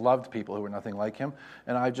Jesus loved people who were nothing like him.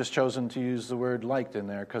 And I've just chosen to use the word liked in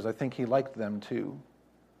there because I think he liked them too.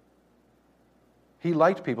 He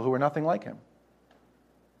liked people who were nothing like him.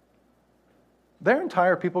 There are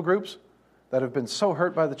entire people groups that have been so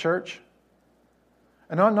hurt by the church.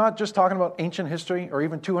 And I'm not just talking about ancient history or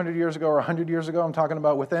even 200 years ago or 100 years ago. I'm talking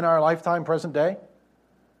about within our lifetime, present day. And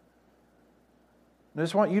I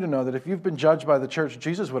just want you to know that if you've been judged by the church,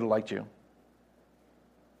 Jesus would have liked you.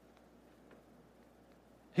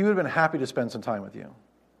 He would have been happy to spend some time with you.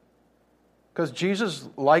 Because Jesus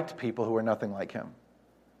liked people who were nothing like him.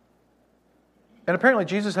 And apparently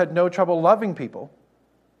Jesus had no trouble loving people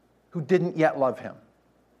who didn't yet love him.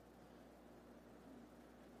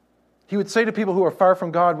 He would say to people who are far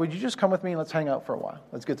from God, would you just come with me and let's hang out for a while.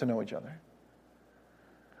 Let's get to know each other.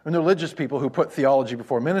 And the religious people who put theology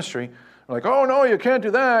before ministry are like, oh no, you can't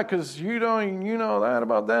do that because you know that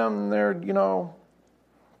about them. They're.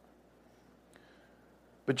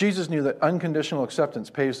 But Jesus knew that unconditional acceptance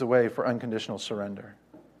paves the way for unconditional surrender.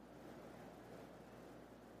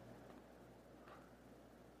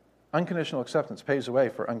 Unconditional acceptance paves the way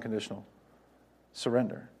for unconditional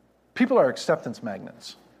surrender. People are acceptance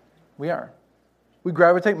magnets. We are. We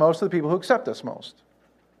gravitate most to the people who accept us most.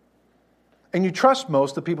 And you trust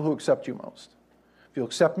most the people who accept you most. If you'll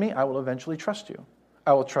accept me, I will eventually trust you.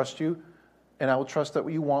 I will trust you, and I will trust that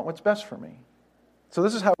you want what's best for me. So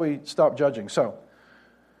this is how we stop judging. So,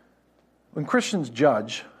 when Christians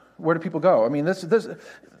judge, where do people go? I mean, this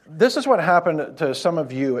is what happened to some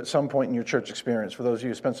of you at some point in your church experience, for those of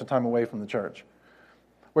you who spent some time away from the church,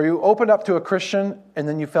 where you opened up to a Christian and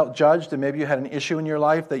then you felt judged, and maybe you had an issue in your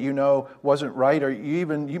life that you know wasn't right, or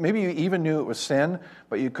maybe you even knew it was sin,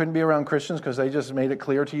 but you couldn't be around Christians because they just made it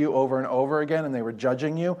clear to you over and over again and they were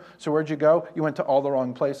judging you. So where'd you go? You went to all the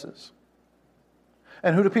wrong places.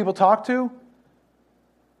 And who do people talk to?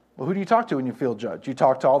 Well, who do you talk to when you feel judged? You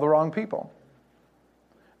talk to all the wrong people.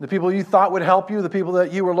 The people you thought would help you, the people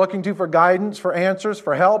that you were looking to for guidance, for answers,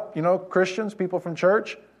 for help, Christians, people from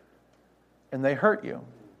church, and they hurt you.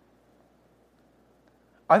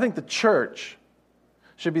 I think the church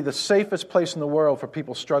should be the safest place in the world for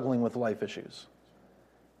people struggling with life issues.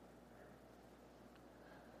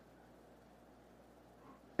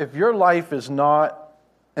 If your life is not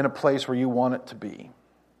in a place where you want it to be,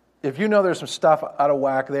 if you know there's some stuff out of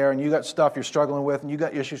whack there and you got stuff you're struggling with and you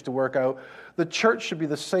got issues to work out, the church should be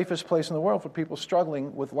the safest place in the world for people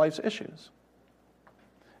struggling with life's issues.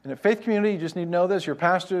 And at Faith Community, you just need to know this, your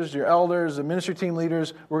pastors, your elders, the ministry team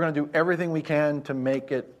leaders, we're going to do everything we can to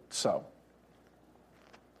make it so.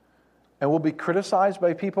 And we'll be criticized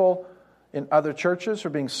by people in other churches for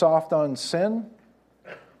being soft on sin.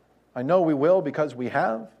 I know we will because we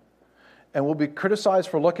have. And we'll be criticized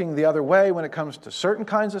for looking the other way when it comes to certain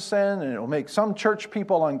kinds of sin, and it will make some church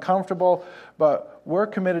people uncomfortable, but we're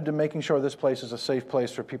committed to making sure this place is a safe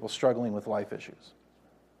place for people struggling with life issues.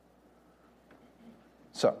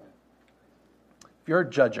 So, if you're a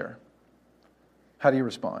judger, how do you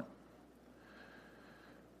respond?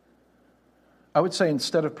 I would say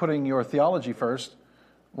instead of putting your theology first,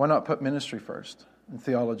 why not put ministry first and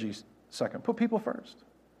theology second? Put people first.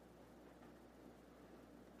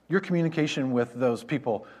 Your communication with those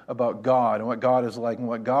people about God and what God is like and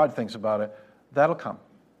what God thinks about it, that'll come.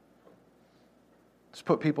 Just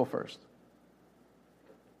put people first.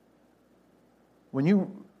 When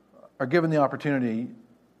you are given the opportunity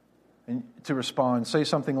to respond, say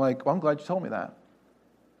something like, well, I'm glad you told me that.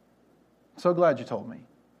 So glad you told me.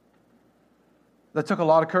 That took a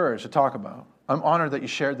lot of courage to talk about. I'm honored that you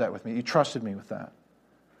shared that with me. You trusted me with that.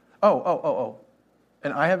 Oh.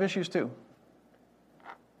 And I have issues too.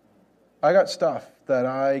 I got stuff that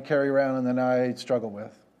I carry around and that I struggle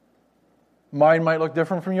with. Mine might look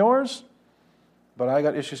different from yours, but I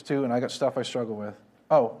got issues too, and I got stuff I struggle with.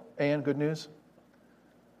 Oh, and good news.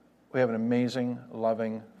 We have an amazing,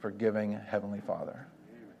 loving, forgiving Heavenly Father.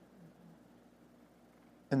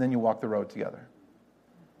 And then you walk the road together.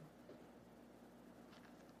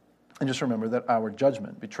 And just remember that our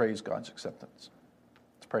judgment betrays God's acceptance.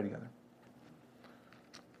 Let's pray together.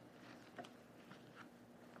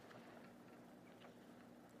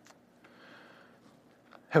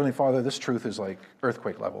 Heavenly Father, this truth is like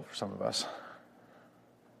earthquake level for some of us.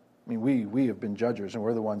 I mean, we have been judges, and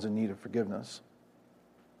we're the ones in need of forgiveness.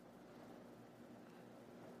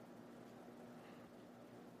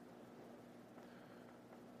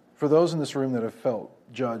 For those in this room that have felt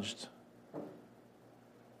judged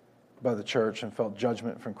by the church and felt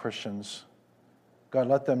judgment from Christians, God,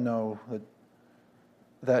 let them know that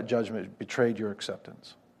that judgment betrayed your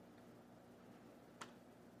acceptance.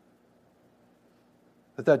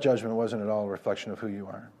 That judgment wasn't at all a reflection of who you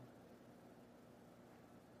are.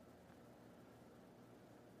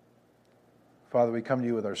 Father, we come to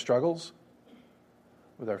you with our struggles,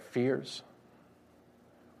 with our fears,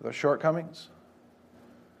 with our shortcomings,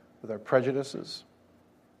 with our prejudices,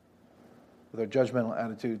 with our judgmental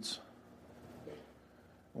attitudes.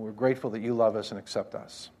 And we're grateful that you love us and accept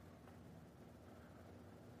us.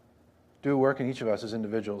 Do a work in each of us as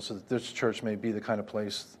individuals so that this church may be the kind of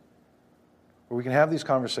place where we can have these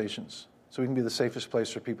conversations, so we can be the safest place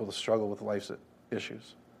for people to struggle with life's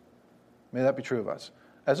issues. May that be true of us,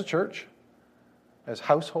 as a church, as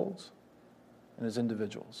households, and as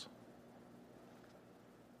individuals.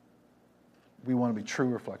 We want to be true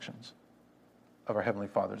reflections of our Heavenly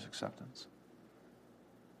Father's acceptance.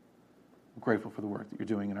 I'm grateful for the work that you're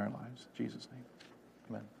doing in our lives. In Jesus' name,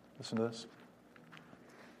 amen. Listen to this.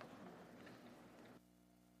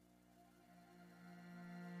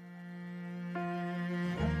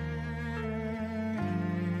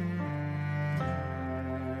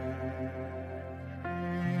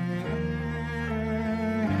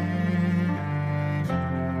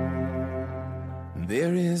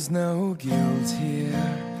 There is no guilt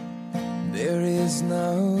here, there is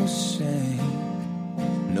no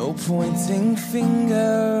shame, no pointing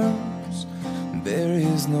fingers, there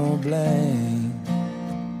is no blame.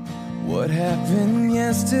 What happened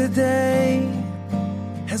yesterday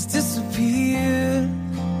has disappeared,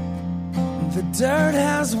 the dirt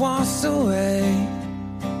has washed away,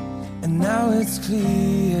 and now it's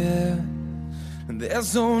clear.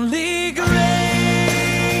 There's only grace,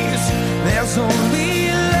 there's only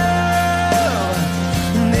love,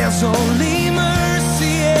 there's only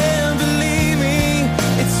mercy, and believe me,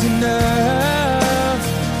 it's enough.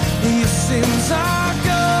 Your sins are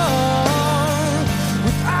gone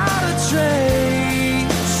without a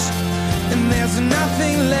trace, and there's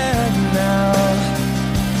nothing left now.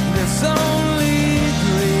 There's only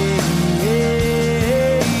grace.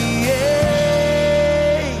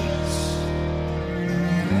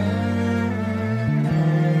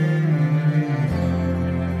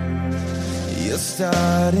 You're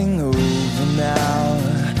starting over now,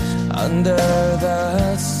 under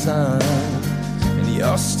the sun, and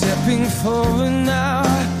you're stepping forward now.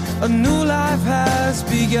 A new life has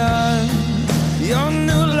begun. Your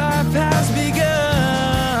new life has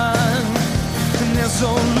begun. And there's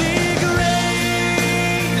only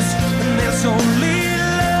grace, and there's only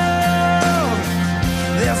love,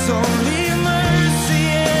 there's only mercy,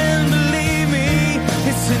 and believe me,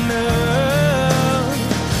 it's enough.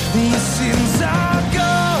 Your sins are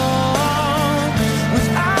gone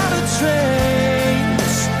without a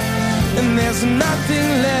trace, and there's nothing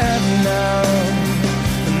left now,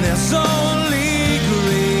 and there's only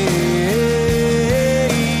grace.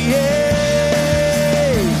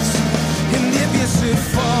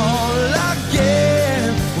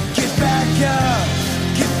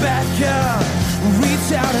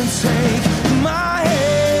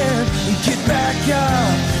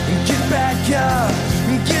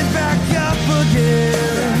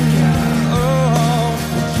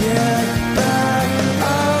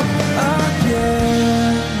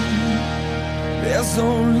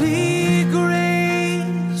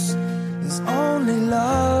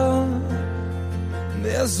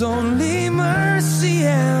 there's only mercy,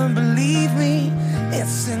 and believe me,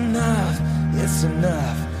 it's enough, it's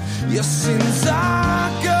enough. Your sins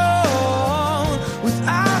are gone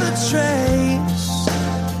without a trace,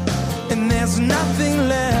 and there's nothing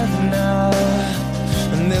left now,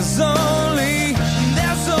 and there's only